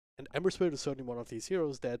And Ember Spirit is certainly one of these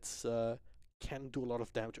heroes that can do a lot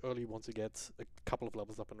of damage early once you get a couple of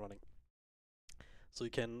levels up and running. So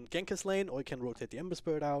you can gank his lane, or you can rotate the Ember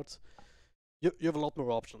Spirit out. You have a lot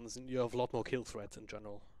more options, and you have a lot more kill threats in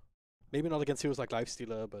general. Maybe not against heroes like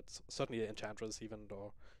Lifestealer, but certainly Enchantress even,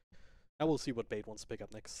 or... I will see what bait wants to pick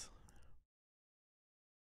up next.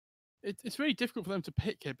 It's really difficult for them to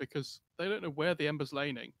pick here because they don't know where the Ember's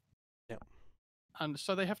laning. Yeah. And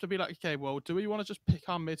so they have to be like, okay, well, do we want to just pick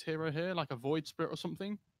our mid hero here, like a Void Spirit or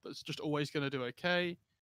something, that's just always going to do okay?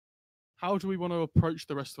 How do we want to approach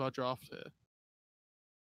the rest of our draft here?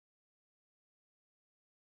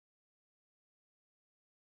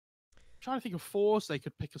 I'm trying to think of fours they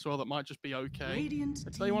could pick as well that might just be okay.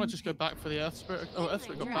 If they want to just go back for the Earth Spirit. Oh, Earth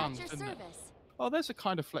Spirit got banned, didn't it? Oh, there's a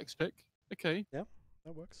kind of flex pick. Okay. Yeah,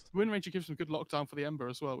 that works. Wind Ranger gives them good lockdown for the Ember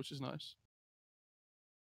as well, which is nice.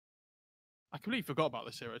 I completely forgot about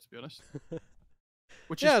this hero, to be honest.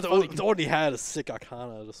 Which yeah, is funny, it's already had a sick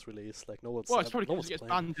Arcana just released. Like, no one's. Well, it's probably because it gets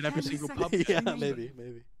banned in every single pub. Yeah, maybe.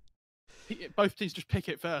 Both teams just pick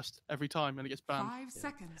it first every time, and it gets banned. 5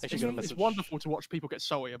 seconds. It's wonderful to watch people get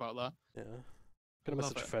sorry about that. Yeah. Gonna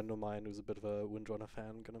message a friend of mine who's a bit of a Windrunner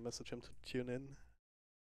fan. Gonna message him to tune in.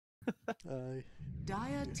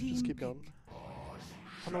 Just keep going.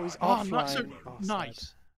 Oh no, he's offline.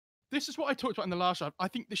 Nice. This is what I talked about in the last round. I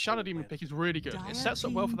think the Shadow Demon pick is really good. It sets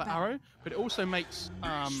up well for the arrow, but it also makes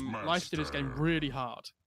Lifestealer's game really hard.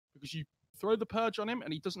 Because you throw the Purge on him,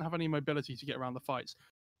 and he doesn't have any mobility to get around the fights.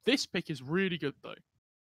 This pick is really good, though.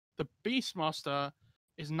 The Beastmaster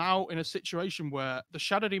is now in a situation where the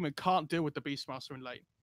Shadow Demon can't deal with the Beastmaster in lane.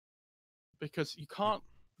 Because you can't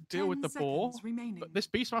deal with the boar, but this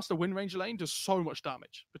Beastmaster Wind Ranger lane does so much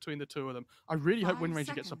damage between the two of them. I really hope Wind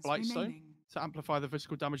Ranger gets a Blightstone to amplify the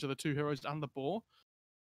physical damage of the two heroes and the boar.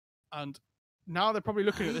 And now they're probably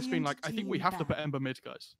looking at this being like, I think we have to put Ember mid,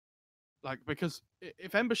 guys. Like, because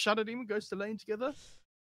if Ember Shadow Demon goes to lane together,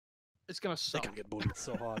 it's gonna suck. They can get bullied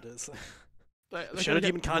so hard. If Shadow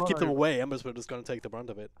Demon can't keep them away, Ember's just gonna take the brunt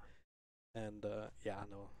of it. And yeah,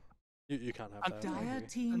 no. You can't have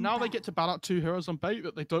that. And now they get to ban out two heroes on bait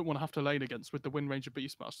that they don't want to have to lane against with the Wind Ranger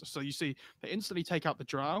Beastmaster. So you see, they instantly take out the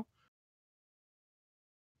Drow.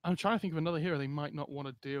 I'm trying to think of another hero they might not want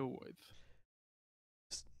to deal with.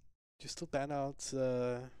 Do you still ban out PA,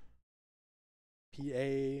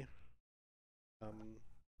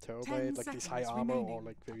 Terrorblade, like these high armor or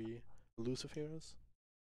like very elusive heroes?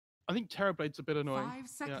 I think Terrorblade's a bit annoying. 5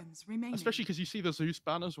 seconds remaining. Especially because you see the Zeus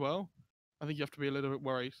ban as well. I think you have to be a little bit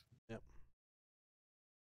worried. Yeah.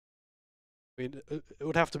 I mean, it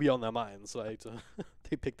would have to be on their minds, right?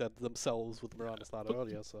 They picked that themselves with Miranda started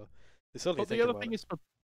earlier, so they certainly think about it.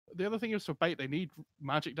 The other thing is for bait, they need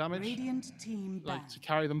magic damage, like to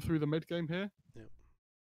carry them through the mid game here. Yeah.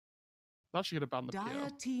 They're actually going to ban the Dire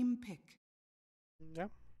team pick. Yeah.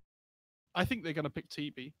 I think they're going to pick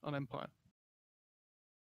TB on Empire.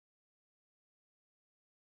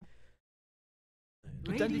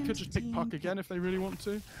 But then you could just pick Puck again if they really want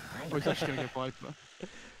to. Or he's actually going to go Viper.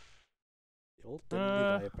 The old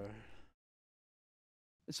Viper.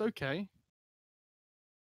 It's okay.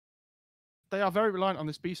 They are very reliant on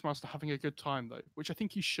this Beastmaster having a good time, though, which I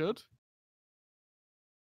think he should.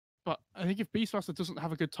 But I think if Beastmaster doesn't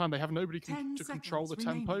have a good time, they have nobody to control the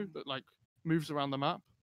tempo that like moves around the map.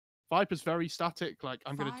 Viper's very static. Like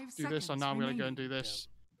I'm going to do this, and now I'm going to go and do this.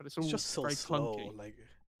 Yeah. But it's all just so very slow. Clunky. Like,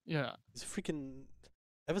 yeah, it's freaking.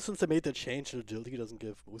 Ever since they made that change, agility doesn't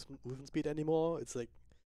give movement speed anymore. It's like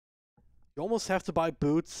you almost have to buy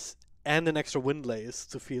boots and an extra windlace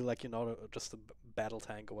to feel like you're not just a battle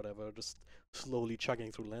tank or whatever, just slowly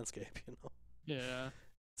chugging through the landscape. You know. Yeah.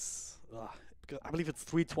 It's, I believe it's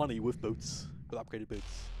 320 with boots, with upgraded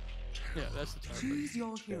boots. Yeah, that's the time. Choose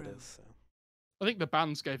your hero. Yeah, it is, I think the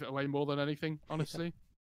bans gave it away more than anything, honestly.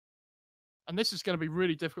 And this is going to be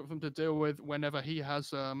really difficult for him to deal with whenever he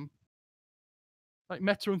has like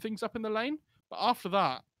meta and things up in the lane. But after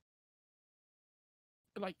that,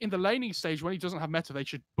 like in the laning stage, when he doesn't have meta, they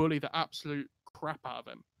should bully the absolute crap out of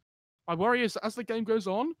him. My worry is, as the game goes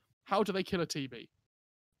on, how do they kill a TB?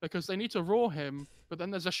 Because they need to raw him, but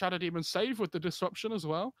then there's a Shadow Demon save with the disruption as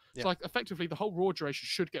well. Yeah. So like effectively the whole raw duration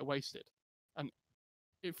should get wasted. And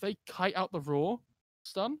if they kite out the raw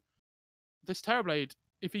stun, this Terrorblade,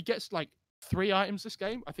 if he gets like 3 items this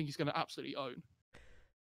game, I think he's going to absolutely own.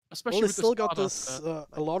 Especially with still got this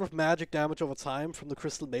a lot of magic damage over time from the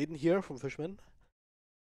Crystal Maiden here from Fishman.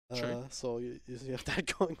 True. So you have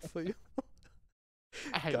that going for you.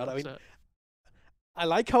 I hate God, that. I mean, I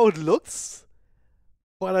like how it looks,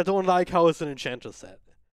 but I don't like how it's an Enchantress set.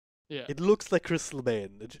 Yeah. It looks like Crystal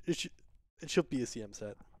Maiden. It should be a CM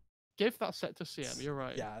set. give that set to CM. You're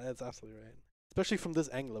right. Yeah, that's absolutely right. Especially from this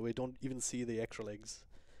angle, where we don't even see the extra legs.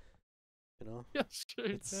 You know? Yeah, that's true.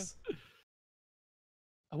 It's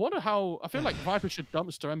I wonder how. I feel like Viper should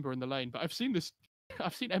dumpster Ember in the lane, but I've seen this.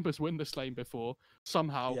 I've seen Embers win this lane before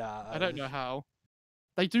somehow. yeah. I don't know how.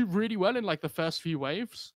 They do really well in like the first few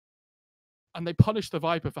waves, and they punish the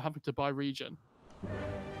Viper for having to buy regen.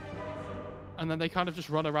 And then they kind of just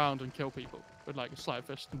run around and kill people with like a sleight of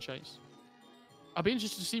fist and chase. I'd be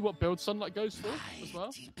interested to see what build Sunlight goes for as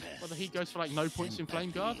well. Whether he goes for like no points in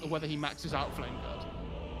Flame Guard or whether he maxes out Flame Guard.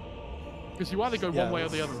 Because you either go one way or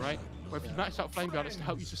the other, right? Where if you max out Flame Guard, it's to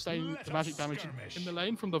help you sustain the magic damage in the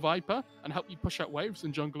lane from the Viper and help you push out waves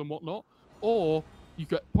and jungle and whatnot. Or you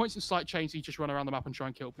get points in Slight Chains, you just run around the map and try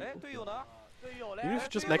and kill people. Even if you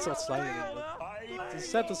just max out sliding. This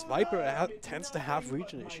set, this Viper tends to have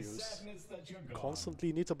regen issues.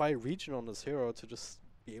 Constantly need to buy regen on this hero to just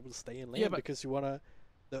be able to stay in lane, because you wanna.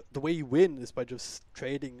 The way you win is by just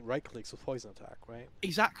trading right clicks with poison attack, right?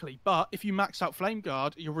 Exactly, but if you max out Flame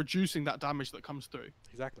Guard, you're reducing that damage that comes through.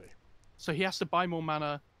 Exactly. So he has to buy more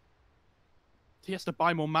mana. He has to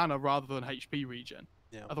buy more mana rather than HP regen.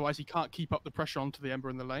 Yeah. Otherwise, he can't keep up the pressure onto the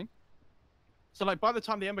Ember in the lane. So, like, by the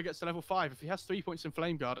time the Ember gets to level 5, if he has 3 points in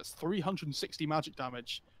Flame Guard, it's 360 magic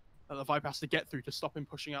damage that the Viper has to get through to stop him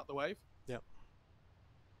pushing out the wave. Yeah.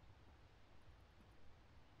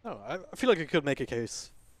 No, I feel like I could make a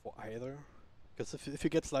case for either. Because if you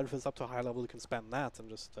get Sleight of Fist up to a high level, you can spam that and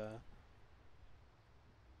just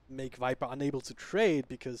make Viper unable to trade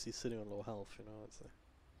because he's sitting on low health, you know. It's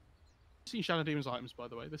Seen Shadow Demon's items, by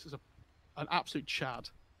the way. This is an absolute chad.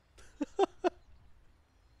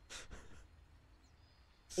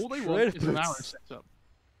 All they want is an arrow setup.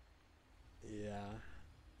 Yeah.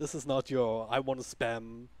 This is not your I want to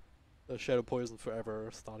spam Shadow Poison forever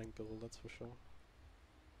starting build, that's for sure.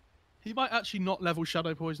 He might actually not level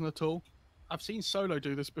Shadow Poison at all. I've seen Solo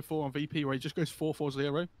do this before on VP where he just goes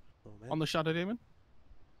 4-4-0 on the Shadow Demon.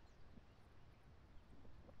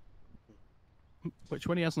 Which,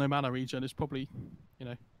 when he has no mana regen, is probably, you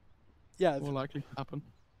know, more likely to happen.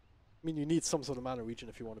 I mean, you need some sort of mana regen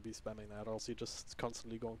if you want to be spamming that, or else you're just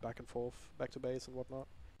constantly going back and forth, back to base and whatnot.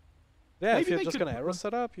 Yeah, Maybe if you're just going to arrow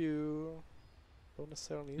set up, you don't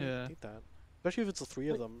necessarily need that. Especially if it's the three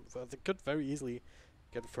of them. They could very easily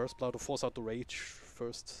get first blood or force out the rage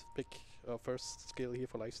first skill here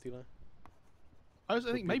for Lifestealer. I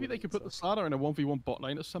think maybe they could put the Slardar in a 1v1 bot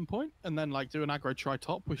lane at some point, and then like do an aggro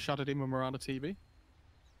tri-top with Shadow Demon Miranda TV.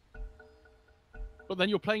 But then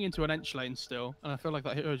you're playing into an Ench lane still, and I feel like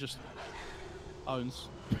that hero just owns.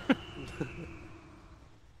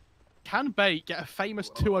 Can Bait get a famous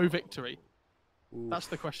 2-0 victory? Oof. That's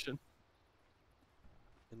the question.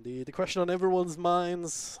 Indeed, the question on everyone's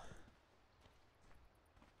minds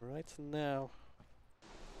right now.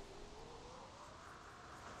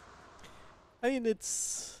 I mean,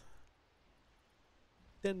 it's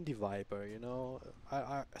Dandy Viper, you know.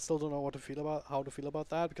 I still don't know how to feel about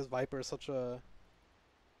that, because Viper is such a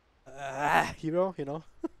hero, you know.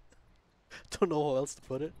 Don't know how else to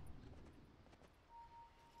put it.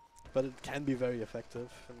 But it can be very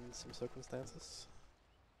effective in some circumstances.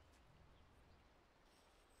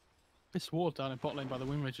 This ward down in bot lane by the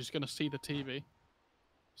Windridge is going to see the TV.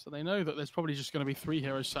 So they know that there's probably just going to be 3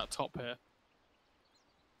 heroes sat top here.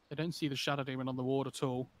 They don't see the Shadow Demon on the ward at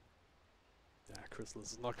all. Yeah,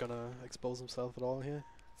 Chrysalis is not going to expose himself at all here.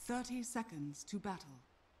 30 seconds to battle.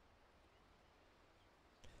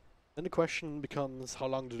 Then the question becomes, how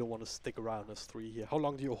long do they want to stick around as 3 here? How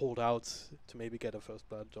long do you hold out to maybe get a first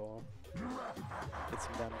blood or get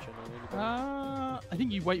some damage in? I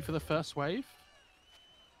think you wait for the first wave.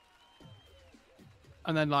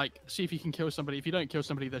 And then, like, see if you can kill somebody. If you don't kill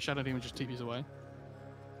somebody, the Shadow Demon just TPs away.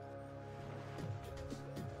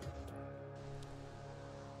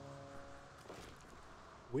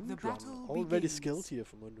 Windrun, already skilled here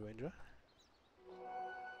from Windranger.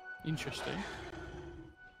 Interesting.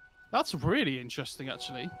 That's really interesting,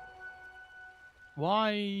 actually.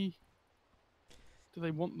 Why do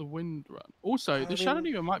they want the Windrun? Also, the Shadow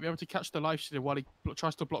Demon might be able to catch the Lifestealer while he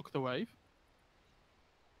tries to block the wave.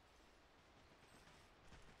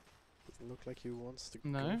 Doesn't look like he wants to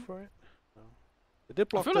go for it. No. They did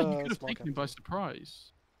block. I feel like you could have taken him by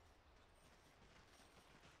surprise.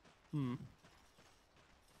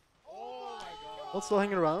 Well, still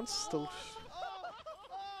hanging around. Still.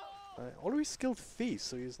 Already skilled thief,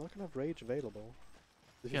 so he's not gonna have rage available.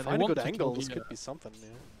 If you find a good angle, this could be something. Yeah.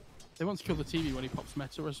 They want to kill the TV when he pops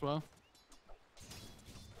meta as well.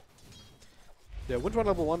 Yeah, Windrun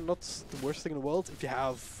level 1, not the worst thing in the world if you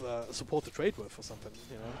have support to trade with or something,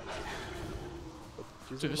 you know. But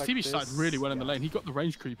So this like TV started really well in the lane. He got the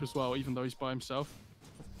range creep as well, even though he's by himself.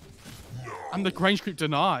 And the range creep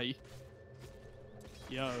deny.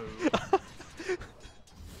 Yo.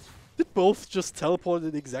 Did both just teleport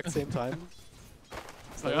at the exact same time?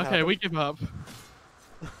 Like, okay, we give up.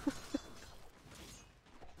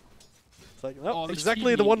 It's like, no,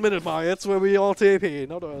 exactly the 1 minute mark. That's where we all TP,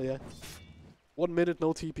 not earlier. 1 minute,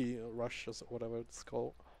 no TP, rush, or whatever it's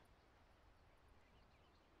called.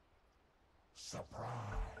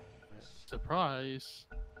 Surprise.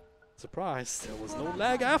 Surprise, there was no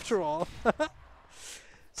lag after all.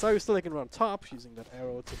 So we're still looking around top, using that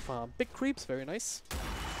arrow to farm big creeps, very nice.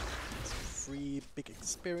 Some free big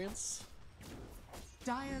experience.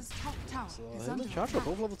 Dire's top tower So is him under and Charge are attack.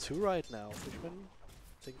 both level 2 right now. Fishman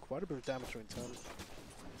taking quite a bit of damage in return.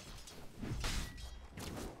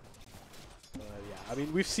 Yeah, I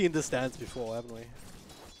mean, we've seen this dance before, haven't we?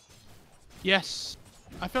 Yes.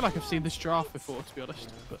 I feel like I've seen this draft before, to be honest.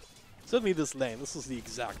 Yeah. But Certainly this lane, this is the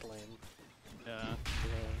exact lane. yeah.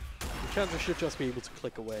 The Challenger should just be able to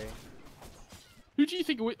click away. Who do you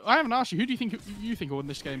think? I haven't asked you. Who do you think will win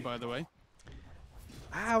this game? By the way.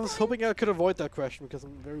 I was hoping I could avoid that question because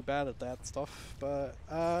I'm very bad at that stuff, but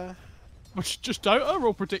Just Dota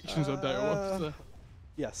or predictions on Dota?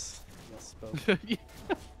 yes, both.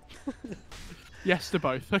 Yes to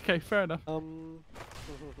both. Okay, fair enough. I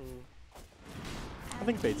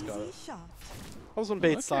think Bait's got it. I was on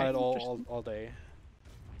Bait's side all day,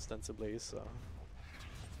 ostensibly, so.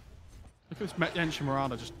 Look at this Ench and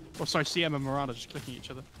Miranda just... Oh, sorry, CM and Miranda just clicking each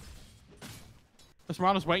other. This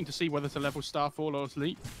Miranda's waiting to see whether to level Starfall or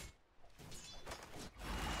Leap.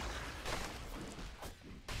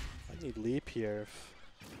 I need Leap here if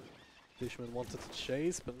Fishman wanted to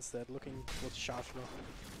chase, but instead looking towards Shashma.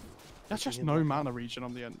 That's just no mana region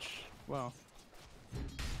on the Ench. Wow.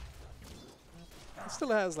 He still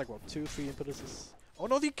has like, what, 2-3 impetuses? Oh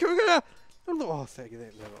no, the Cougar! Oh, thank you,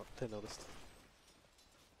 they noticed.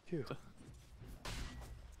 Phew. I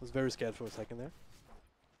was very scared for a second there.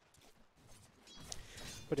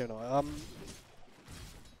 But you know,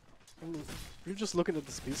 you're just looking at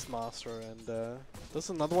this Beastmaster, and this is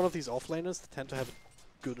another one of these offlaners that tend to have a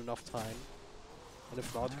good enough time. And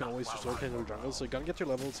if not, you can always just rotate into the jungle. So you're gonna get your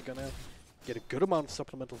levels, you're gonna get a good amount of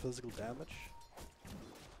supplemental physical damage.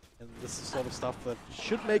 And this is sort of stuff that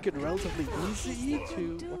should make it relatively easy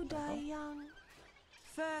to... What the hell?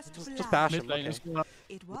 Just bash him, okay.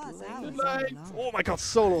 It was Oh my god,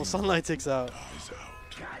 solo! Sunlight takes out.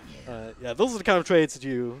 Yeah, those are the kind of trades that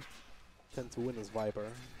you tend to win as Viper.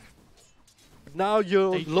 But now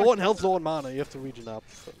you're low on health, low on mana, you have to regen up.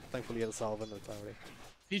 So thankfully you had a salve in it already.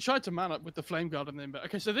 He tried to man up with the Flame Guard on the Ember.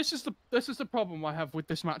 Okay, so this is the problem I have with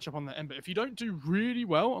this matchup on the Ember. If you don't do really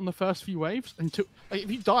well on the first few waves, like, if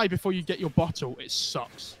you die before you get your bottle, it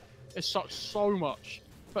sucks. It sucks so much.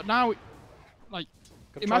 But now, like,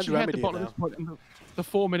 imagine you had the bottle at this point and the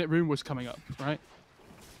 4-minute rune was coming up, right?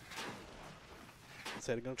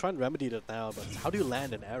 So they're gonna try and remedy that now, but how do you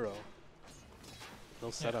land an arrow?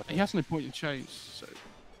 No setup. He has no point in chase, so...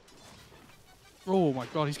 Oh my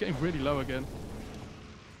god, he's getting really low again.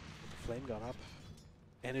 Flame gun up.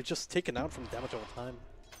 And it's just taken out from damage over time.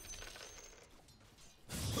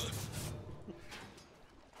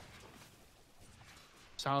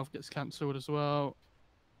 Salve gets cancelled as well.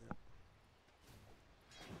 Yeah.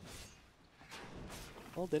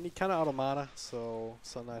 Well, then he kind of out of mana, so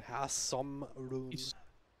Sunlight has some room.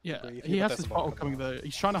 Yeah, he has his bottle coming though.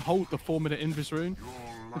 He's trying to hold the 4-minute invis rune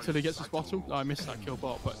until he gets his bottle. Oh, I missed that kill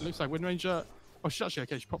bot, but it looks like Wind Ranger... Oh, she's actually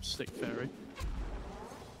okay. She pops Stick Fairy.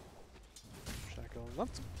 Shackle. Not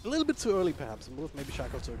a little bit too early, perhaps. And move maybe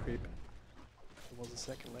Shackle to a creep. It was a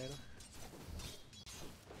second later.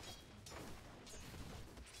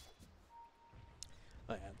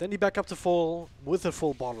 Oh, yeah. Then he back up to full with a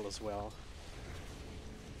full bottle as well.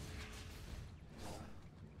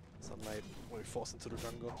 Sunlight will be forced into the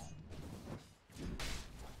jungle.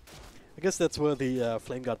 I guess that's where the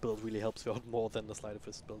Flame Guard build really helps you out more than the Sleight of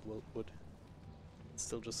Fist build would.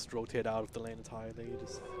 Still just rotate out of the lane entirely.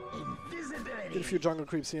 Just get a few jungle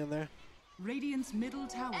creeps here and there. Radiant's middle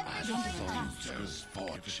tower is under attack.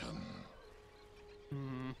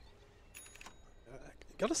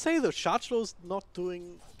 Gotta say though, Shachlo's not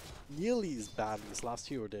doing nearly as bad as last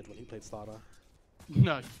hero did when he played starter.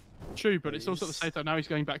 No, true, but it's also at the same time now he's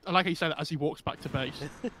going back. I like how you say that as he walks back to base.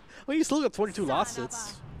 Well, he's still got 22 last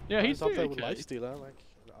hits. Yeah, he's up there doing with okay. Lifestealer. Like,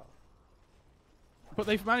 But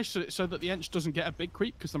they've managed to so that the Ench doesn't get a big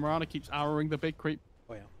creep because the Mirana keeps arrowing the big creep.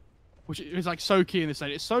 oh yeah. Which is like so key in this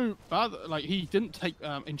lane. It's so bad. Like he didn't take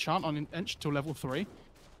enchant on Ench till level 3.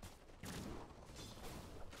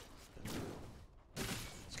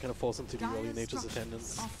 It's Kind of force him to do early Dire's nature's structures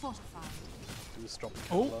attendance. are fortified. Do just drop the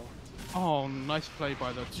Oh. combo. Oh, nice play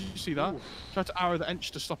by the. Did you see that? Ooh. Tried to arrow the Ench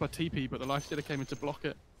to stop a TP, but the life stealer came in to block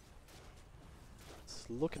it. Just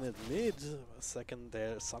looking at mid, a second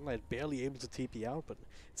there, Sunlight barely able to TP out, but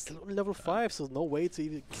it's still only level 5, so no way to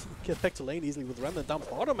even get back to lane easily with Remnant down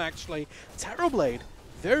bottom actually. Terrorblade,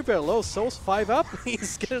 very, very low, Soul's 5 up,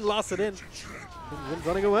 he's getting lasted in. And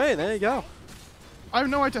running away, there you go. I have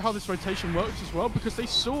no idea how this rotation works as well, because they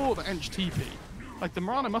saw the Ench TP. Like, the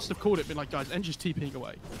Mirana must have called it, been like, guys, Ench is TPing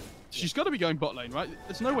away. She's got to be going bot lane, right?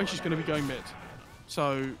 There's no way she's going to be going mid.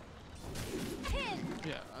 So,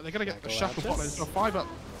 yeah, they're going to get the shuffle bot lane. So 5 up.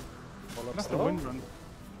 That's the win run.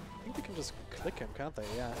 I think they can just click him, can't they?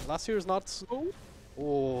 Yeah. Last year is not.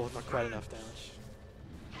 Oh, not quite enough damage.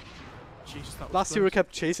 Jesus, that was Last close. year we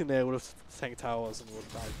kept chasing there, would have tanked towers and would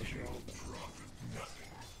have died for sure.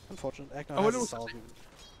 Unfortunate. Agnar I would has a also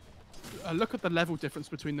salve. look at the level difference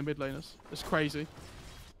between the mid laners. It's crazy.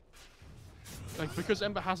 Like, because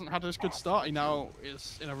Ember hasn't had this good start, he now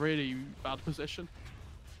is in a really bad position.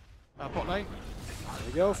 Bot lane. There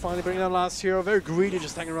we go, finally bringing down last hero. Very greedy,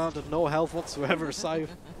 just hanging around with no health whatsoever. Scythe.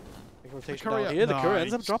 Rotation down courier- here. The courier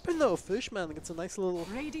ends up nice. dropping though. Fishman gets a nice little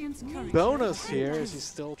Radiant's courier bonus has here been as he's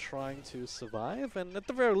still trying to survive. And at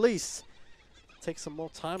the very least, take some more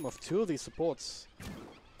time off 2 of these supports.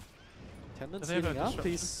 Attendance Do they have a healing up.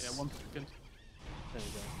 disruption? He's. Yeah, 1 second. There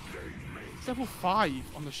we go. It's level 5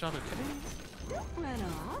 on the Shadow.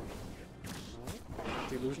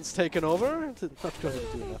 The illusion's taken over. Not going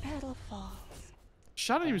to do enough.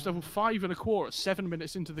 Shadow was level 5 and a quarter, 7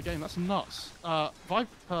 minutes into the game. That's nuts.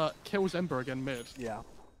 Viper kills Ember again mid. Yeah.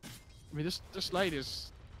 I mean, this lane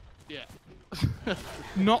is, yeah,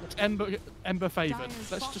 not Ember favoured.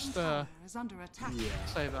 Dire's Let's bottom just tower is under attack. Yeah.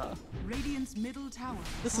 say that. Radiant's middle tower.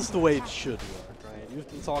 This is the way it should work, right? You've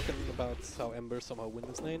been talking about how Ember somehow win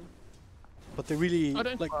this lane. But they really, I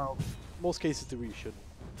don't like, well, most cases they really shouldn't.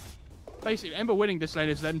 basically, Ember winning this lane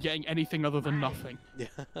is them getting anything other than nothing, Yeah,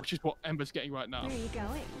 which is what Ember's getting right now. Where are you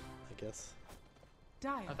going? I guess.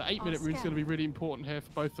 Dire The 8-minute rune's going to be really important here for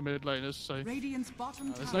both the mid laners, so Radiant's bottom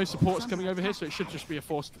there's tower no is supports under coming over here, attack. so it should just be a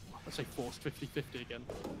forced, let's say forced 50-50 again.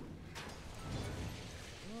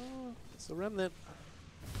 Oh, it's a remnant.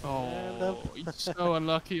 Oh, he's so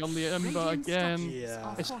unlucky on the Ember Radiant again. structures Yeah.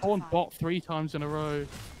 are It's spawned fortified. bot 3 times in a row.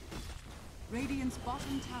 Radiant's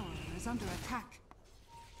bottom tower is under attack.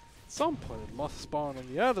 At some point it must spawn on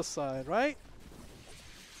the other side, right?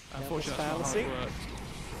 Unfortunately, that's not how it fallacy. works.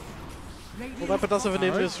 Radiant's Well, Viper does have an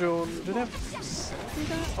bottom invis rune. Do they have sentry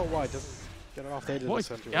there? Oh, why? Doesn't get it off. They did What a is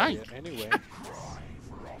sentry gank? earlier anyway.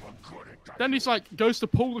 Then he's like, goes to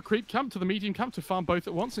pull the creep camp to the medium camp to farm both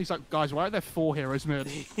at once, and he's like, guys, why are there 4 heroes mid?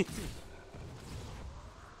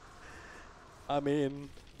 I mean,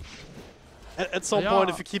 at some They point,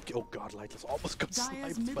 are- if you keep, oh god, Lightless almost got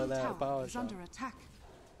Dire's sniped by middle that tower power is shot. under attack.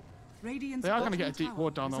 Radiant's They are going to bottom get a deep tower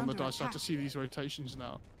ward down is on the under dice. I have to attack. see these rotations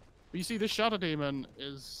now. But you see, this Shadow Demon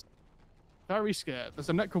is very scared. There's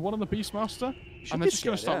a Necro 1 on the Beastmaster, Should and be they're just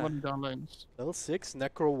going scared, to start yeah. running down lanes. Level 6,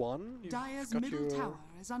 Necro 1. You've Dire's got middle your tower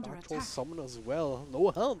is under Dark Troll attack. Summon as well. No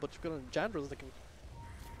helm, but you've got a Jandros that can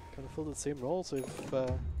kind of fill the same role. So you've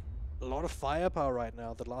a lot of firepower right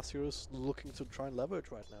now that last hero is looking to try and leverage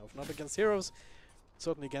right now. If not against heroes,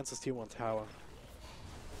 certainly against his tier 1 tower.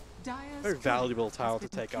 Dire's Very turret valuable has tower to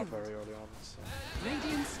been take out killed. very early on. So.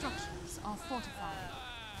 Radiant structures are fortified.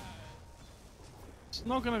 It's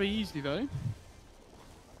not going to be easy, though.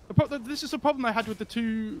 This is a problem I had with the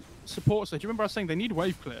 2 supports there. Do you remember I was saying they need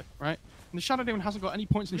wave clear, right? And the Shadow Demon hasn't got any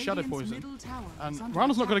points in Shadow Radiant's Poison. middle tower And is under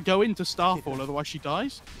Rana's not going to attack. go into Starfall, otherwise she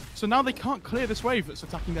dies. So now they can't clear this wave that's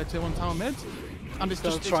attacking their tier 1 tower mid. And it's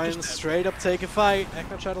Gonna just try it's and just straight up take a fight.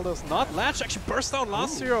 Agnar Shadow does not. Latch actually burst down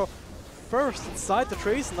last hero. First inside the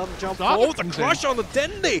trees, another jump. Dark Oh, the comes crush on the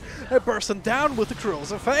Dendy! It bursts him down with the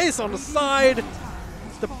Corrosive Face on the side.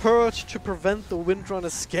 The Purge to prevent the Windrun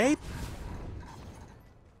escape.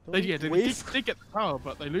 They did Wave- get the tower,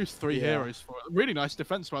 but they lose 3 Yeah. heroes for it. Really nice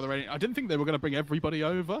defense by the Radiant. I didn't think they were going to bring everybody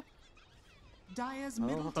over. Dire's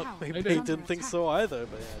middle tower Maybe is they under didn't think attack. so either,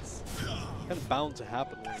 but yeah, it's kind of bound to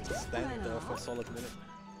happen when you're just standing there for a solid minute.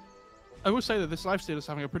 I will say that this Lifesteal is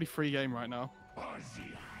having a pretty free game right now.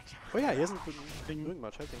 Oh yeah, he hasn't been doing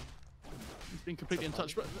much, I think. He's been completely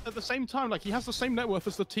untouched, but at the same time, like, he has the same net worth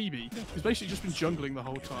as the TB. He's basically just been jungling the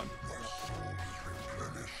whole time.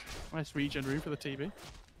 Nice regen room for the TB.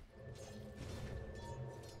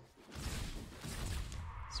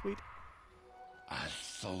 Sweet. A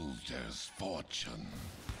soldier's fortune.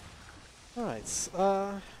 Alright,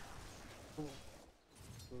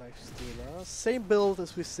 Lifestealer. Same build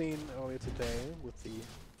as we've seen earlier today with the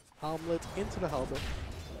Helmlet into the Halberd.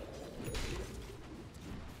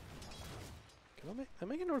 They're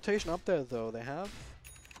making a rotation up there though. They have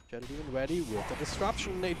Shadow Demon ready with the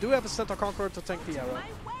disruption. They do have a Centaur Conqueror to tank the arrow.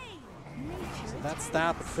 So that's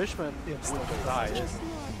that, but Fishman still gonna die.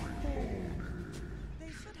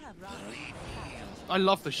 I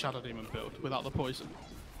love the Shadow Demon build without the poison.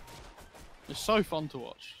 It's so fun to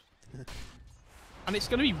watch. And it's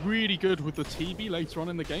going to be really good with the TB later on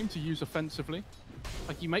in the game to use offensively.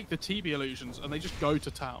 Like, you make the TB illusions and they just go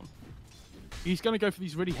to town. He's going to go for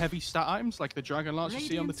these really heavy stat items, like the Dragon Lance you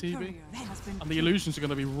see on the TB. And the illusions are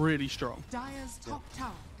going to be really strong. Dire's top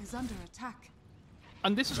tower is under attack.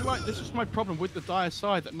 And this is my problem with the Dire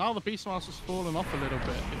side, that now the Beastmaster's fallen off a little bit,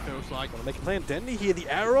 it feels like. Gonna make a play on Dendy here. The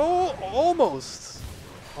arrow almost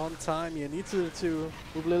on time. You need to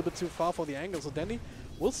move a little bit too far for the angle. So Dendy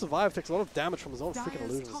will survive, takes a lot of damage from his own freaking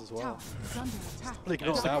illusions as well.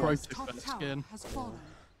 It's the Crow skin.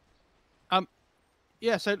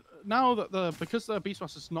 Yeah, so now that because the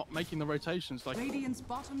Beastmaster's not making the rotations, like nobody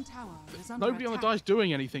on the Dire's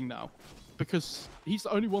doing anything now. Because he's the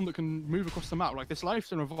only one that can move across the map. Like this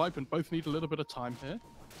Lifestone and Viper both need a little bit of time here.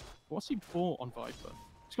 What's he bought on Viper?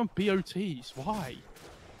 He's gone BOTs. Why?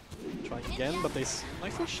 Trying again, but they nice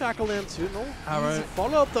little shackle in too. No arrow.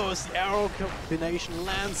 Follow up though as the arrow combination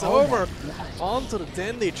lands over onto the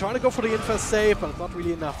Dendy. Trying to go for the infest save, but it's not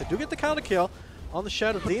really enough. They do get the counter kill on the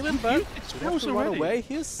Shadow Demon, but they have to run away.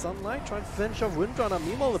 Here's Sunlight trying to finish off Windrunner.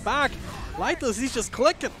 Meanwhile, in the back, Lightless, he's just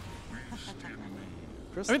clicking.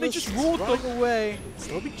 I mean, they just roared running away.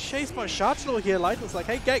 Still being chased by Shotchlo here. Lightless like,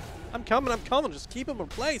 hey, Gate, I'm coming. Just keep him in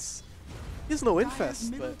place. He's no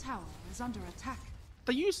infest, but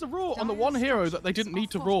they used the roar on the one hero that they didn't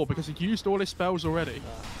need to roar because he used all his spells already.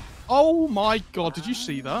 Oh my god, did you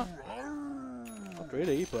see that? Not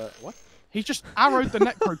really, but what? He just arrowed the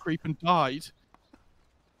Necro Creep and died.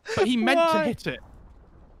 But he meant to hit it.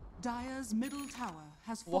 Dire's middle tower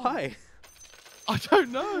has fallen. Why? I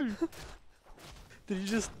don't know. Did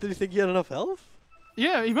he think he had enough health?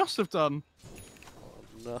 Yeah, he must have done. Oh,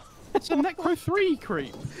 no. It's a Necro 3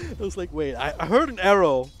 creep. I was like, wait, I heard an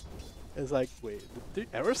arrow. It's like, wait, did you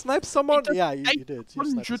arrow snipe someone? Yeah, you did.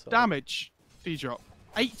 800 damage, D-drop.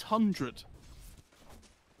 800.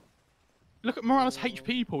 Look at Morana's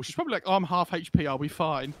HP pool. She's probably like, oh, I'm half HP, I'll be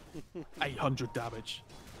fine. 800 damage.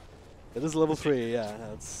 It is level 3, yeah.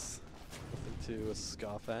 That's nothing to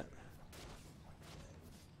scoff at.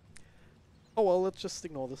 Oh well, let's just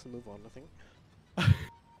ignore this and move on, I think.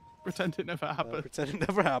 Pretend it never happened. Pretend it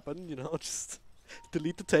never happened, you know, just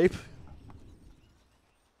delete the tape.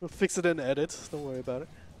 We'll fix it in edit, don't worry about it.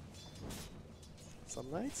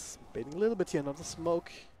 Sunlight's baiting a little bit here, not the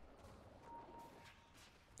smoke.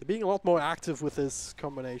 They're being a lot more active with this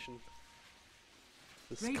combination.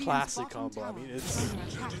 This classic combo, I mean, it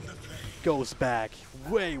goes back,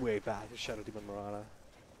 way back to Shadow Demon MoFarah.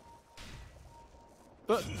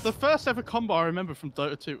 But the first ever combo I remember from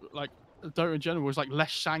Dota 2, like Dota in general, was like less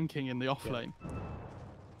shanking in the offlane.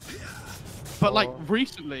 But like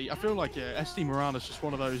recently, I feel like SD MoFarah's just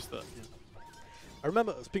one of those that. I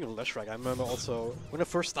remember, speaking of Leshrac, I remember also when I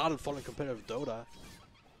first started following competitive Dota,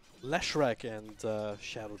 Leshrac and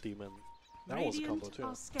Shadow Demon. That was a combo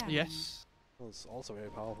too. Yes. That was also very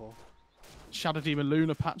powerful. Shadow Demon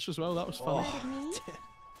Luna patch as well. That was fun. Oh.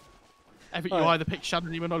 You either pick Shadow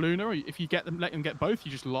Demon or Luna, or if you let them get both,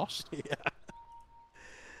 you just lost. Yeah.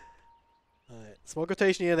 Alright, smoke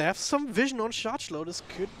rotation here. They have some vision on Shotchlo. This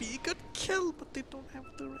could be a good kill, but they don't have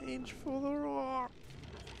the range for the roar.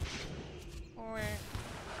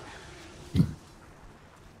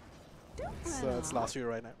 It's last year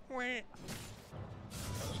right now.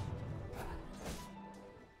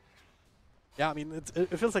 Yeah, I mean,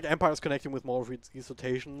 it feels like Empire's connecting with more of these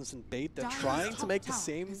rotations and bait. They're trying to make the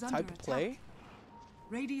same type of play,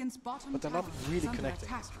 but they're not really connecting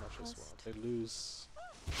as much as well. They lose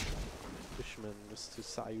Fishman just to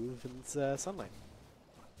Sayuv and Sunlight.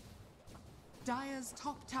 Dire's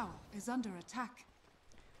top tower is under attack.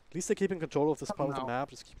 At least they're keeping control of this part of the map,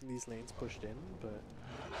 just keeping these lanes pushed in, but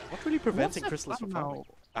not really preventing Crystals from farming.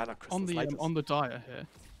 On the Dire here.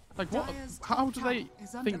 Like, how do they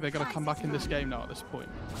think they're going to come back in this game now at this point?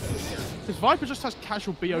 Because Viper just has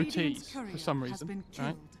casual BOTs for some reason,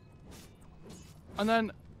 right? And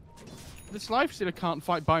then this Lifestealer can't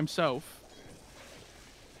fight by himself.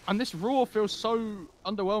 And this Roar feels so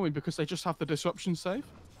underwhelming because they just have the disruption save.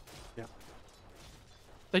 Yeah.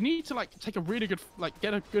 They need to, like, take a really good, like,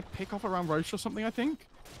 get a good pick off around Roche or something, I think.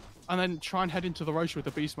 And then try and head into the Roche with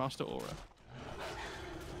the Beastmaster aura.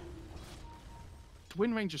 The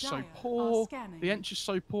win range is so poor. The Ench is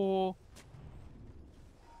so poor.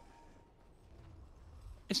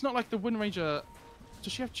 It's not like the Wind Ranger.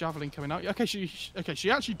 Does she have Javelin coming out? Okay, she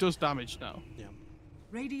actually does damage now. Yeah.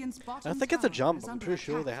 Radiant's bottom And if they get the tower jump, is I'm under pretty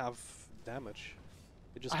sure attack. they have damage.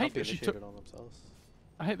 They just I can't hate be that she initiated took- on themselves.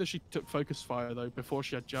 I hate that she took focus fire though before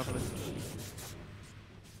she had javelin.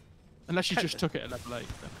 Unless she just took it at level 8.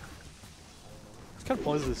 Then. It's kind of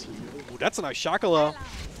pointless. Ooh, that's a nice Shakala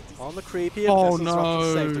on the creep here. Oh, This is not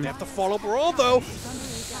to save. no. Do they have to follow Brawl though?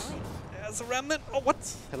 There's a remnant. Oh,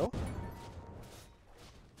 what? Hello?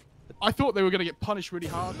 I thought they were going to get punished really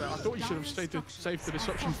hard there. I thought he should have saved the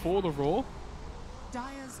disruption for the Raw.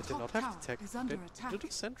 Dire's They did top not tower have to tech. is under They attack. did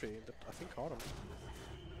a sentry that I think caught him.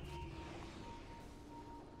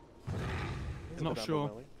 He's a Not bit sure.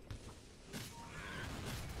 underwhelming.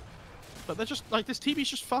 But they're just like this TV's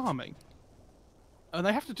just farming. And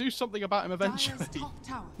they have to do something about him eventually. Dire's top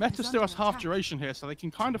tower Meta is still has under half attack. duration here, so they can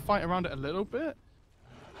kind of fight around it a little bit.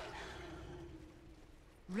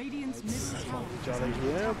 Radiant's middle tower is Jolly under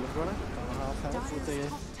here, attack. Blink Runner, down half health with Dire's the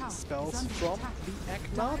top tower is spells under from attack.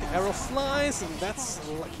 the Ekna. The arrow flies, and that's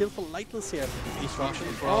a kill for Lightless here. Destruction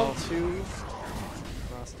from two.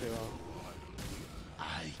 Last duo.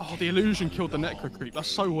 Oh, the illusion killed the Necro Creep. That's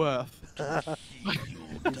so worth.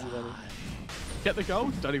 Easy money. Get the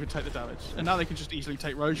gold, don't even take the damage. And now they can just easily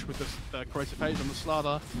take Roche with the Corrosive Page on the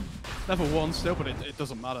Slardar. Level 1 still, but it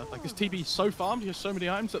doesn't matter. Like, this TB is so farmed, he has so many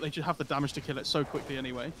items that they just have the damage to kill it so quickly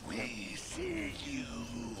anyway. We see you.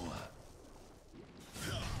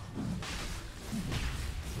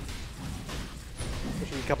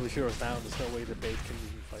 Especially a couple of heroes down, there's no way the bait can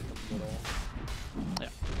even fight them at all. Yeah.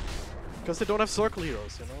 Because they don't have circle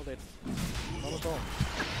heroes, you know? They not at all.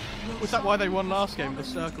 Was that why they won last game, the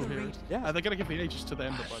Circle Heroes? Yeah. They're going to give the Aegis to the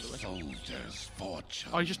Ember, by the way. Soldier's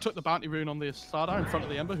fortune. Oh, he just took the bounty rune on the Slardar in front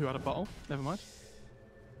of the Ember, who had a bottle. Never mind.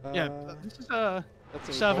 Yeah, this is a that's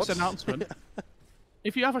a service report. announcement.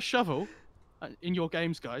 If you have a shovel in your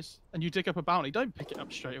games, guys, and you dig up a bounty, don't pick it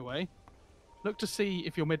up straight away. Look to see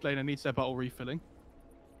if your mid laner needs their bottle refilling.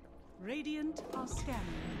 Radiant are scanning.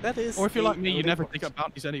 That is. Or if you're the like me, you only never point. dig up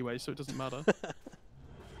bounties anyway, so it doesn't matter.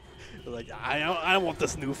 Like, I want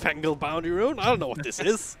this newfangled bounty rune. I don't know what this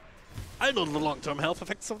is. I don't know the long-term health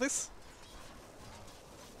effects of this.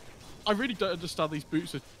 I really don't understand these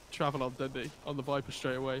boots of travel on Dendy, on the Viper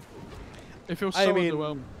straight away. It feels I so mean-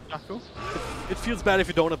 underwhelming. Jackal? It feels bad if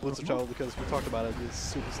you don't have boots of travel because we talked about it. It's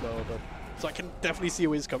super slow, but so I can definitely see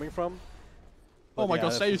where he's coming from. Oh But my yeah, god,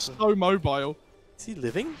 that's Say's just so mobile. is he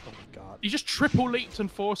living? Oh my god. He just triple leaped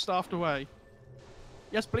and 4-staffed away.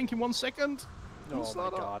 Yes, blink in 1 second. Oh my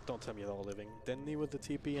Slardar. god, don't tell me they're all living. Denny with the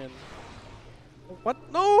TP and...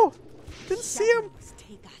 What? No! Didn't see him!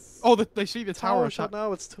 Oh, they see the tower Tower attack. shot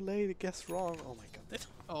now, it's too late, it guessed wrong. Oh my god.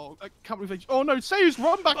 Oh, I can't believe they... Oh no, Say's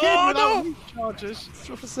run back Oh, in without no! charges.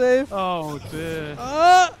 Super save. Oh dear.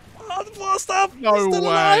 Ah! Oh, the blast up! No He's still way.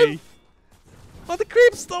 alive! Oh, the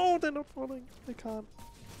creeps! No, they're not running. They can't.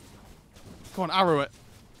 Come on, arrow it.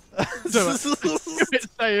 Do it. Do it,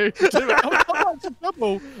 Say. Do it. Oh, that's a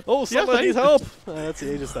double. Oh, someone Yes, needs I- help! That's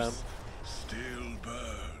the Aegis down. Still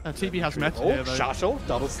burn. TB has meta Oh, here though. Shasho,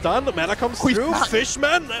 double stun, the mana comes he's through, back.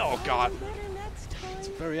 Fishman! Oh god. It's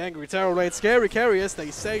a very angry Terror Raid, scary carry as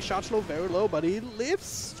they say, Shasho very low, but he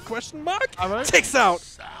lives, question mark? Arrow. Takes out!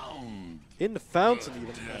 Sound. In the fountain even,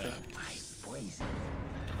 I think.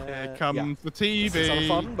 Here comes yeah. the It's not TB.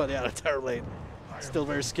 fun, but yeah, the Terror Raid. Still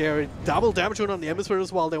very scary. Double damage on the Ember Spirit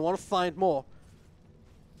as well, they want to find more.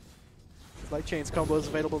 Light Chains combo is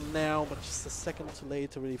available now, but just a second too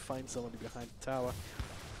late to really find somebody behind the tower.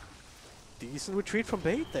 Decent retreat from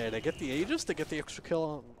bait there. They get the Aegis, they get the extra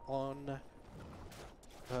kill on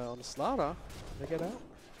the Slardar. They get out.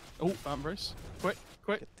 Oh, Ambrose. Quick,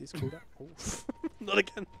 quick. Get these cooldown. Oh. Not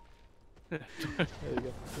again. There you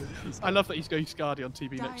go. I love that he's going Scardy on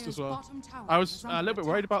TB next Dire's as well. bottom tower I was is a under little bit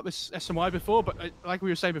worried attack. about this SMY before, but like we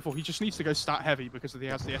were saying before, he just needs to go stat heavy because he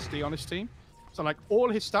has the SD on his team. So like all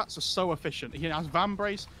his stats are so efficient. He has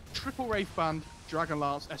Vambrace, Triple Wraith Band, Dragon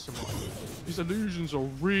Lance, SMY. His illusions are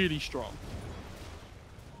really strong.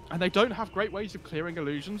 And they don't have great ways of clearing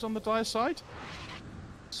illusions on the Dire side.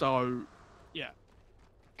 So, yeah.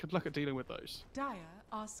 Good luck at dealing with those. Dire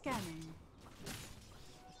are scanning.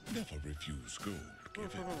 Never refuse gold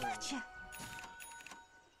given.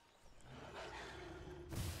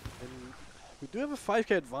 And we do have a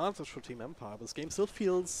 5k advantage for Team Empire, but this game still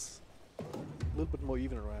feels a little bit more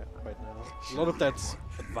even right now. A lot of that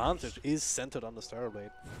advantage is centered on the Star Blade.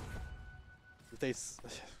 If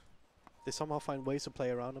they somehow find ways to play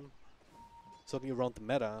around him, certainly around the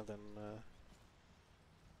meta, then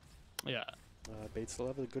Yeah. Bait still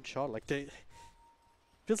have a good shot. Like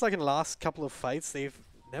feels like in the last couple of fights they've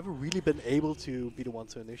never really been able to be the one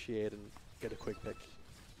to initiate and get a quick pick.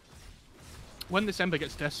 When this Ember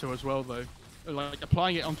gets Deso as well, though, like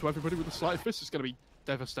applying it onto everybody with a Sleight of Fist is going to be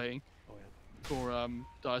devastating Oh yeah. for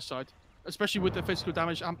Dire's side, especially with the physical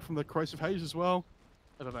damage amp from the Corrosive Haze as well.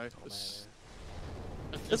 I don't know.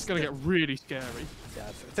 Oh, It's gonna get really scary. Yeah,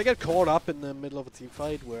 if they get caught up in the middle of a team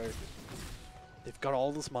fight where they've got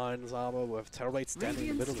all this mines armor, with Terrorblade standing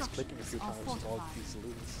in the middle, just clicking a few times with all these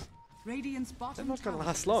solutions. Radiant's bottom not gonna tower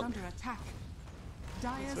last is long. under attack.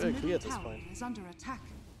 Dire's very clear middle at this tower point. is under attack.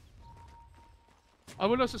 I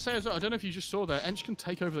would also say as well, I don't know if you just saw there, Ench can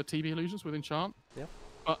take over the TB illusions with Enchant. Yeah.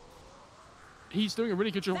 But he's doing a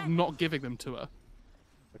really good job of not giving them to her.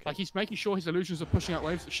 Okay. Like, he's making sure his illusions are pushing out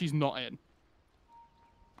waves that she's not in.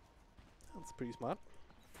 That's pretty smart.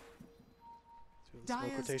 Doing Dire's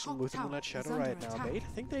smoke rotation top with the tower Moonlight is Shadow under right now. attack. I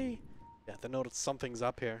think they noticed something's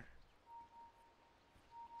up here.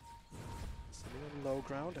 Sitting on low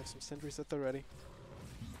ground, have some sentries at the ready.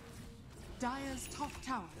 Dire's top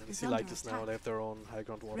tower And is see under like this attack. now, they have their own high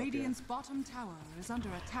ground wall up here. Radiant's bottom tower is under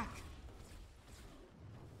attack.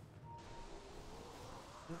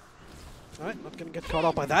 Alright, not gonna get caught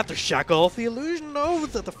up by that. The shackle of the illusion. No,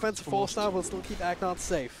 the defensive force now will still keep Agnar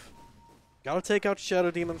safe. Gotta take out Shadow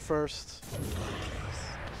Demon first.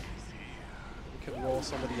 You can roll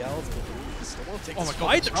somebody else, but he still won't take Oh this my God,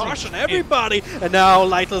 fight. the They're crushing charge. everybody! And now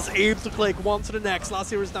Lightless aims to click one to the next. Last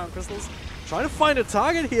here is down. Crystals trying to find a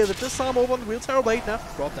target here. The disarm over on the wheel Terrorblade now.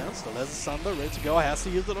 Drop down, still has a Sunder, ready to go. Has to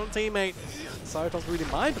use it on a teammate. Sorry, doesn't really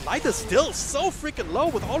mind, but Lightless still so freaking low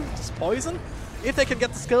with all of this poison. If they can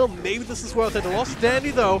get the skill, maybe this is worth it. They lost Dandy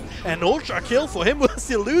though, and ultra kill for him with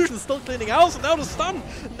the illusion still cleaning house, and now the stun.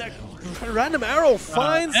 Random arrow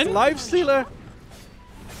finds the Lifestealer.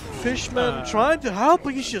 Fishman trying to help,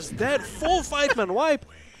 but he's just dead. Full 5-man wipe.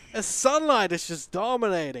 As Sunlight is just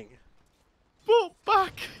dominating. Brought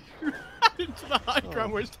back into the high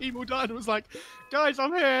ground where his team all died and was like, guys,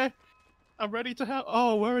 I'm here. I'm ready to help.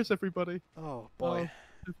 Oh, where is everybody? Oh boy.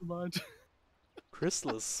 Oh, never mind.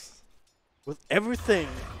 Chrysalis. With everything.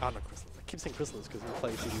 Oh, no, Chrysalis. I keep saying Chrysalis because we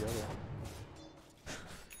played TD earlier.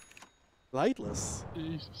 Lightless.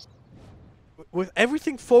 Jesus. With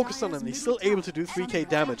everything focused on Dire's him, he's middle still able to tower do is 3k under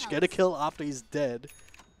damage, attack. get a kill after he's dead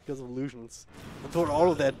because of illusions. And for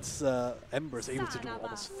all of that, Ember is able to do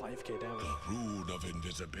almost 5k damage. The rune of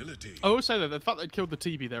invisibility. I will say that the fact they killed the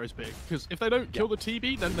TB there is big, because if they don't kill the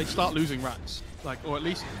TB, then they start losing ranks, like, or at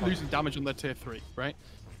least losing damage on their tier 3, right?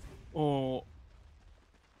 Or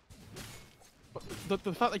but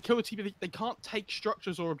the fact they kill the TB, they can't take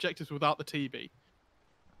structures or objectives without the TB.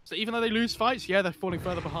 So even though they lose fights, yeah, they're falling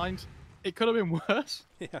further behind. It could have been worse.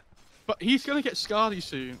 Yeah. But he's going to get Scardy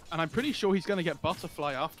soon, and I'm pretty sure he's going to get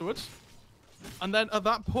Butterfly afterwards. And then at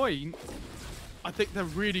that point, I think they're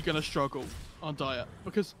really going to struggle on Dire.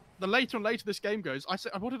 Because the later and later this game goes,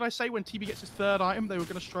 what did I say when TB gets his third item, they were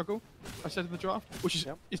going to struggle? I said in the draft, which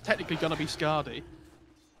is technically going to be Scardy.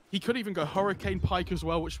 He could even go Hurricane Pike as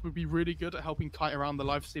well, which would be really good at helping kite around the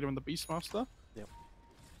Lifestealer and the Beastmaster. Yep.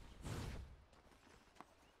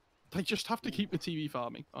 They just have to keep the TV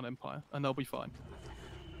farming on Empire, and they'll be fine.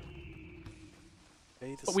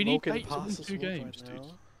 Okay, the But we need smoke and bait to win passes 2 work games, right dude.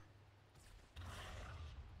 now.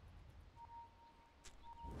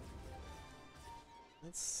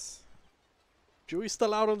 Jury's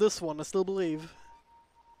still out on this one, I still believe.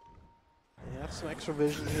 They have some extra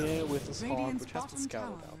vision here with the Hawk, Radiant's which has been bottom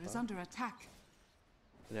tower scouted out. is Though. under attack.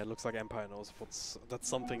 Yeah, it looks like Empire knows that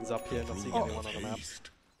something's up here, not seeing anyone on the map.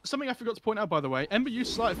 Something I forgot to point out, by the way, Ember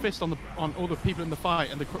used Sleight of Fist on all the people in the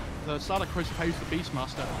fight, and the Starlight Corrosive Haze, the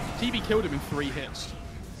Beastmaster. TB killed him in 3 hits.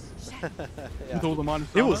 Yeah. With all the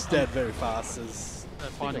minus He was armor. dead very fast.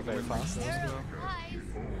 Finding very him. fast.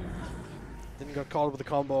 Then he got caught with a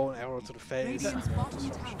combo, an arrow to the face. Radiant's bottom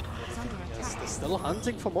tower is under Yes, attack. they're still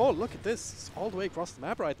hunting for more. Look at this. It's all the way across the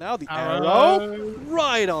map right now. The Arrow. arrow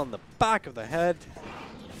right on the back of the head.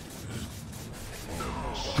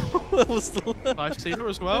 That was still Lifestealer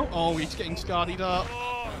as well. Oh, he's getting Scardied up.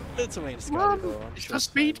 it's a main Scotty though. I'm It's sure a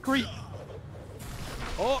speed creep.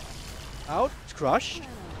 Oh, out, crush,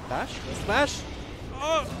 bash, smash.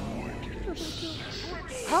 Oh,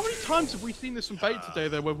 How many times have we seen this in bait today,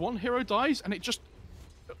 though, where one hero dies and it just,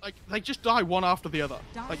 like, they just die one after the other,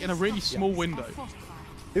 like in a really small window.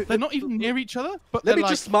 They're not even near each other, but Let they're me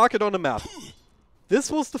like, just mark it on the map. This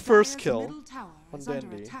was the first Dire's kill. middle tower on is under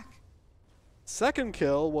Dandy. attack. Second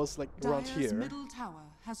kill was like around Dire's here. middle tower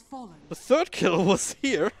has fallen. The third kill was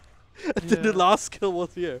here. And then the last kill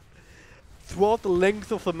was here. Throughout the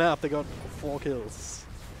length of the map, they got 4 kills.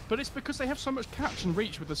 But it's because they have so much catch and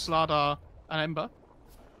reach with the Slardar and Ember.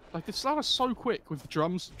 Like, the Slardar's so quick with the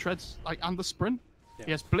drums, treads, like, and the sprint. Yeah.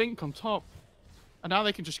 He has Blink on top. And now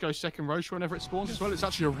they can just go second Roche whenever it spawns as well. It's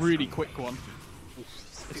actually a really quick one.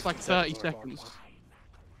 It's like 30 seconds.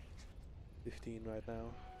 15 right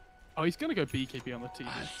now. Oh, he's gonna go BKB on the TV.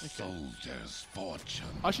 A soldier's fortune.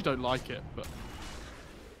 I actually don't like it, but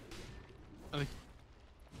I think,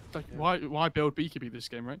 like, Yeah. why build BKB this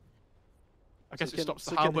game, right? I guess it stops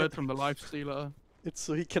the halberd from the lifestealer. It's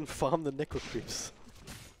so he can farm the necro creeps.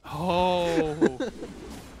 Oh,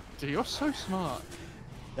 dude, you're so smart.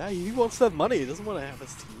 Yeah, he wants that money. He doesn't want to have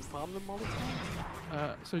his team farm them all the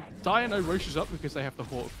time. So Dino rushes up because they have the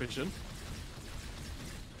Hawk Vision,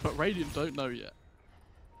 but Radiant don't know yet.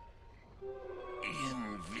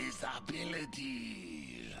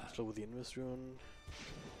 Invisibility. Slow with the Invis rune.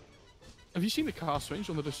 Have you seen the cast range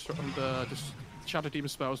on the Shadow Demon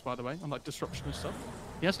spells, by the way, on like disruption and stuff?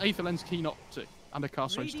 He has Aether Lens, Keen Optic, and a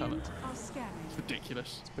cast range talent. Radiant are scanning. It's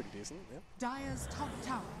ridiculous. It's pretty decent, yeah. Dire's top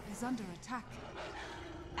tower is under attack.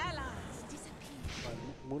 Allies disappear.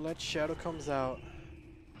 Moonlight Shadow comes out.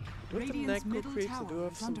 I do have the Radiant's necro middle creeps, I tower do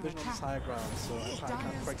have is some under vision on this attack. high ground, so I can't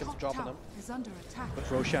Dire's break his top drop on tower them. is under attack.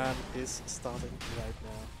 But Roshan is starting right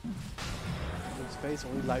now. Full space,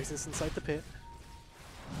 only Lysis inside the pit.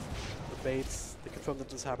 The baits, they confirm that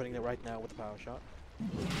this is happening right now with the power shot.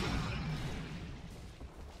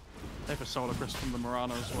 They have a Solar Crystal from the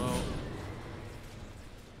Murano as well.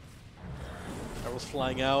 Arrow's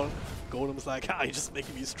flying out. Golem's like, ah, you're just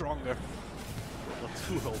making me stronger. Not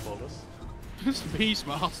too low bonus. This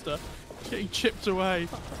Beastmaster getting chipped away.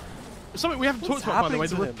 Something we haven't What's talked about, by the way,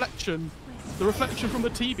 happening the to him? reflection from the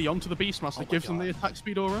TB onto the Beastmaster Oh my gives them the God. attack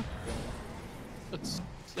speed aura. Yeah,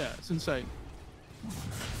 it's insane.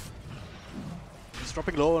 It's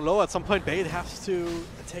dropping low and low. At some point, Bait has to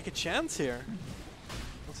take a chance here.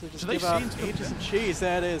 Also, just Do they give up see into the ages pit? and cheese.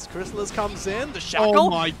 That is, Chrysalis comes in. The shackle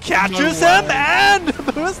my- catches no him, way. and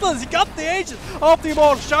Chrysalis, he got the agent of the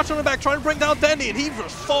immortal. Shot on the back, trying to bring down Dandy, and he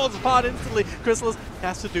just falls apart instantly. Chrysalis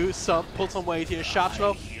has to pull some weight here.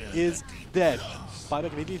 Shachlo is dead.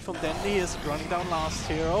 Buyback immediately from Dandy is running down last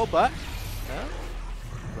hero, but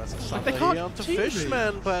They can't here onto team me.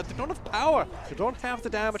 Fishman, but they don't have power. They don't have the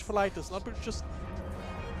damage for Lightus. Not just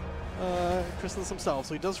Chrysalis himself,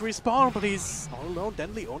 so he does respawn, but he's all alone.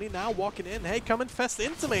 Denley only now walking in. Hey, come infest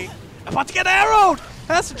into me. About to get arrowed!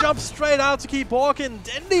 Has to jump straight out to keep walking.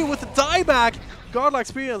 Denley with the dieback. Godlike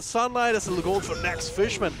experience. Sunlight is the goal for next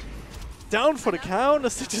Fishman. Down for the count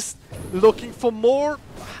as they're just looking for more.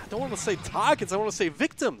 I don't want to say targets, I want to say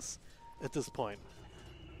victims at this point.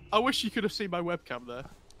 I wish you could have seen my webcam there.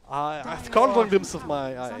 I've caught one glimpse of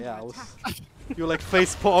my. Yeah, I was. You were like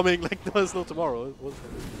face palming like there's no tomorrow. Wasn't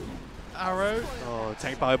it? Arrow. Oh,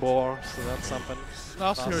 tank by boar, so that's something.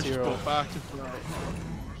 Last hero just hero. brought back.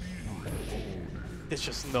 There's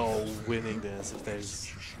just no winning this if there's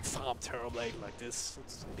farm Terrorblade like this.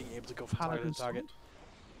 It's being able to go for Paladin target.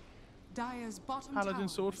 Dire's bottom Paladin tower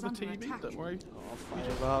sword is for the under TV, attack. don't worry. Oh,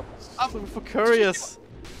 fire up. Looking for Curious.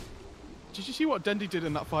 Did you see what Dendy did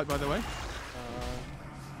in that fight, by the way?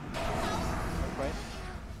 Right?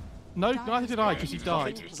 No, neither did I, because he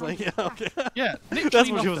died. It's like, yeah, okay. Yeah, That's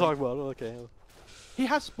literally what you were nothing. talking about. Okay. He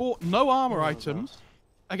has bought no armor Oh, no. items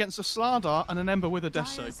against a Slardar and an Ember with a Death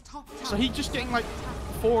Soak. Dire's top So tower he's just getting like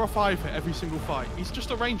 4 or 5 hit every single fight. He's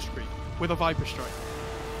just a range creep with a Viper Strike.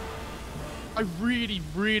 I really,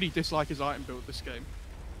 really dislike his item build this game.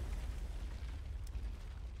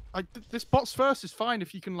 This bots first is fine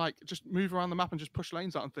if you can like just move around the map and just push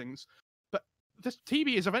lanes out and things. But this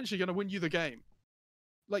TB is eventually going to win you the game.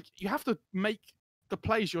 Like, you have to make the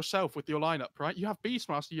plays yourself with your lineup, right? You have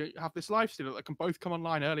Beastmaster, you have this Lifestealer that can both come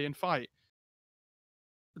online early and fight.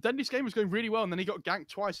 But then this game was going really well, and then he got ganked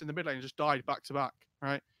twice in the mid lane and just died back to back,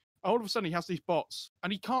 right? All of a sudden, he has these bots,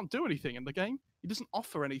 and he can't do anything in the game. He doesn't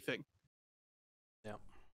offer anything. Yeah.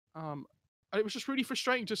 And it was just really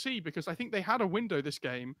frustrating to see, because I think they had a window this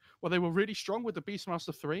game where they were really strong with the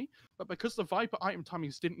Beastmaster 3, but because the Viper item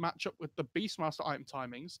timings didn't match up with the Beastmaster item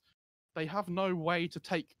timings, they have no way to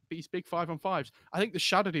take these big 5-on-5s. I think the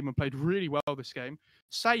Shadow Demon played really well this game.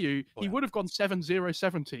 Sayu, he would have gone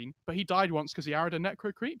 7-0-17, but he died once because he arrowed a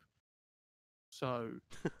Necro Creep. So,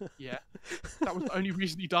 yeah. That was the only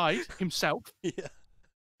reason he died, himself. Yeah.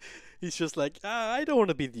 He's just like, I don't want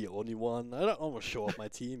to be the only one. I don't want to show off my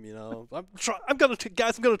team, you know. I'm gonna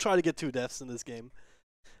try to get 2 deaths in this game.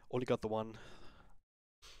 Only got the one.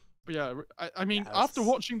 But yeah, I mean, Yeah, after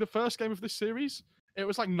it's- watching the first game of this series, it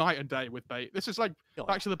was like night and day with bait. This is like Oh,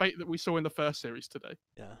 back to the bait that we saw in the first series today.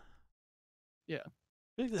 yeah. Yeah.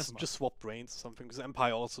 I think this Never mind. just swapped brains or something, because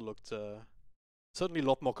Empire also looked certainly a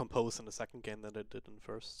lot more composed in the second game than it did in the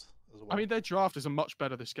first as well. I mean, their draft is a much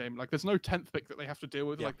better this game. Like, there's no 10th pick that they have to deal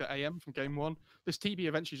with, Yeah. like the AM from game 1. This TB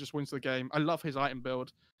eventually just wins the game. I love his item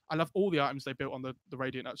build. I love all the items they built on the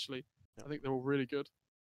Radiant, actually. Yeah. I think they're all really good.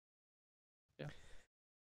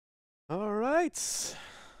 All right,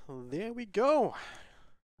 there we go.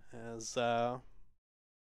 As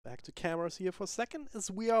back to cameras here for a second,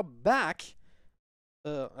 as we are back.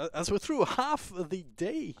 As we're through half the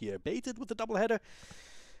day here, baited with the doubleheader,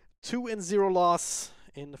 2-0 loss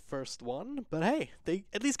in the first one. But hey, they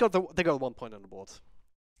at least got 1 point on the board.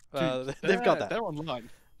 They've got that. They're online.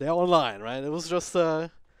 They're online, right? It was just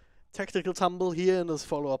a tactical tumble here in this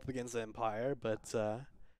follow-up against Empire, but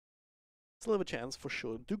still have a chance for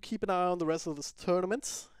sure. Do keep an eye on the rest of this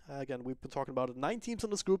tournament. Again, we've been talking about it. 9 teams on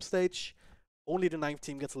this group stage. Only the 9th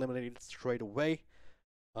team gets eliminated straight away.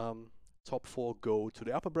 Top 4 go to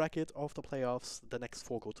the upper bracket of the playoffs. The next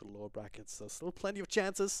 4 go to the lower brackets. So still plenty of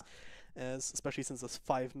chances, especially since there's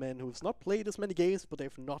 5 men who've not played as many games, but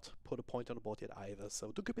they've not put a point on the board yet either.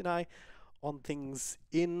 So do keep an eye on things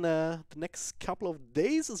in the next couple of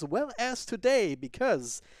days as well as today,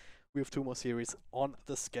 because we have 2 more series on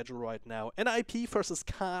the schedule right now. NIP versus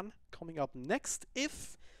Khan coming up next,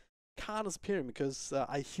 if Khan is appearing, because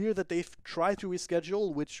I hear that they've tried to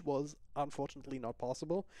reschedule, which was unfortunately not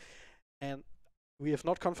possible. And we have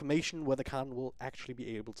not confirmation whether Khan will actually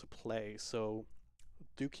be able to play, so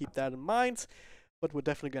do keep that in mind. But we're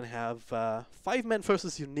definitely going to have 5 men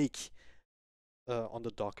versus Unique on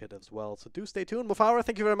the docket as well. So do stay tuned. MoFarah,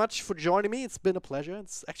 thank you very much for joining me. It's been a pleasure.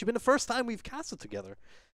 It's actually been the first time we've casted together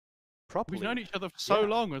properly. We've known each other for so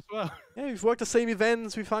long as well. Yeah, we've worked the same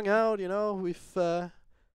events, we've hung out, you know, we've got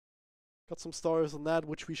some stories on that,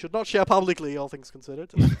 which we should not share publicly, all things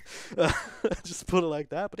considered. Just put it like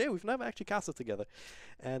that. But yeah, we've never actually casted together.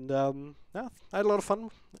 And yeah, I had a lot of fun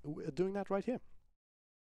doing that right here.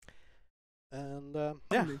 And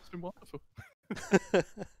yeah. It's been wonderful.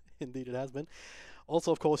 Indeed it has been.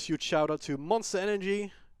 Also, of course, huge shout out to Monster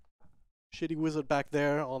Energy. Shitty Wizard back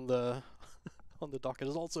there on the on the docket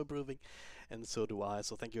is also improving. And so do I.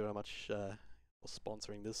 So thank you very much for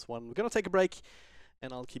sponsoring this one. We're going to take a break,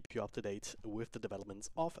 and I'll keep you up to date with the developments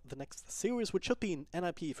of the next series, which should be in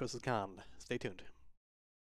NIP versus Khan. Stay tuned.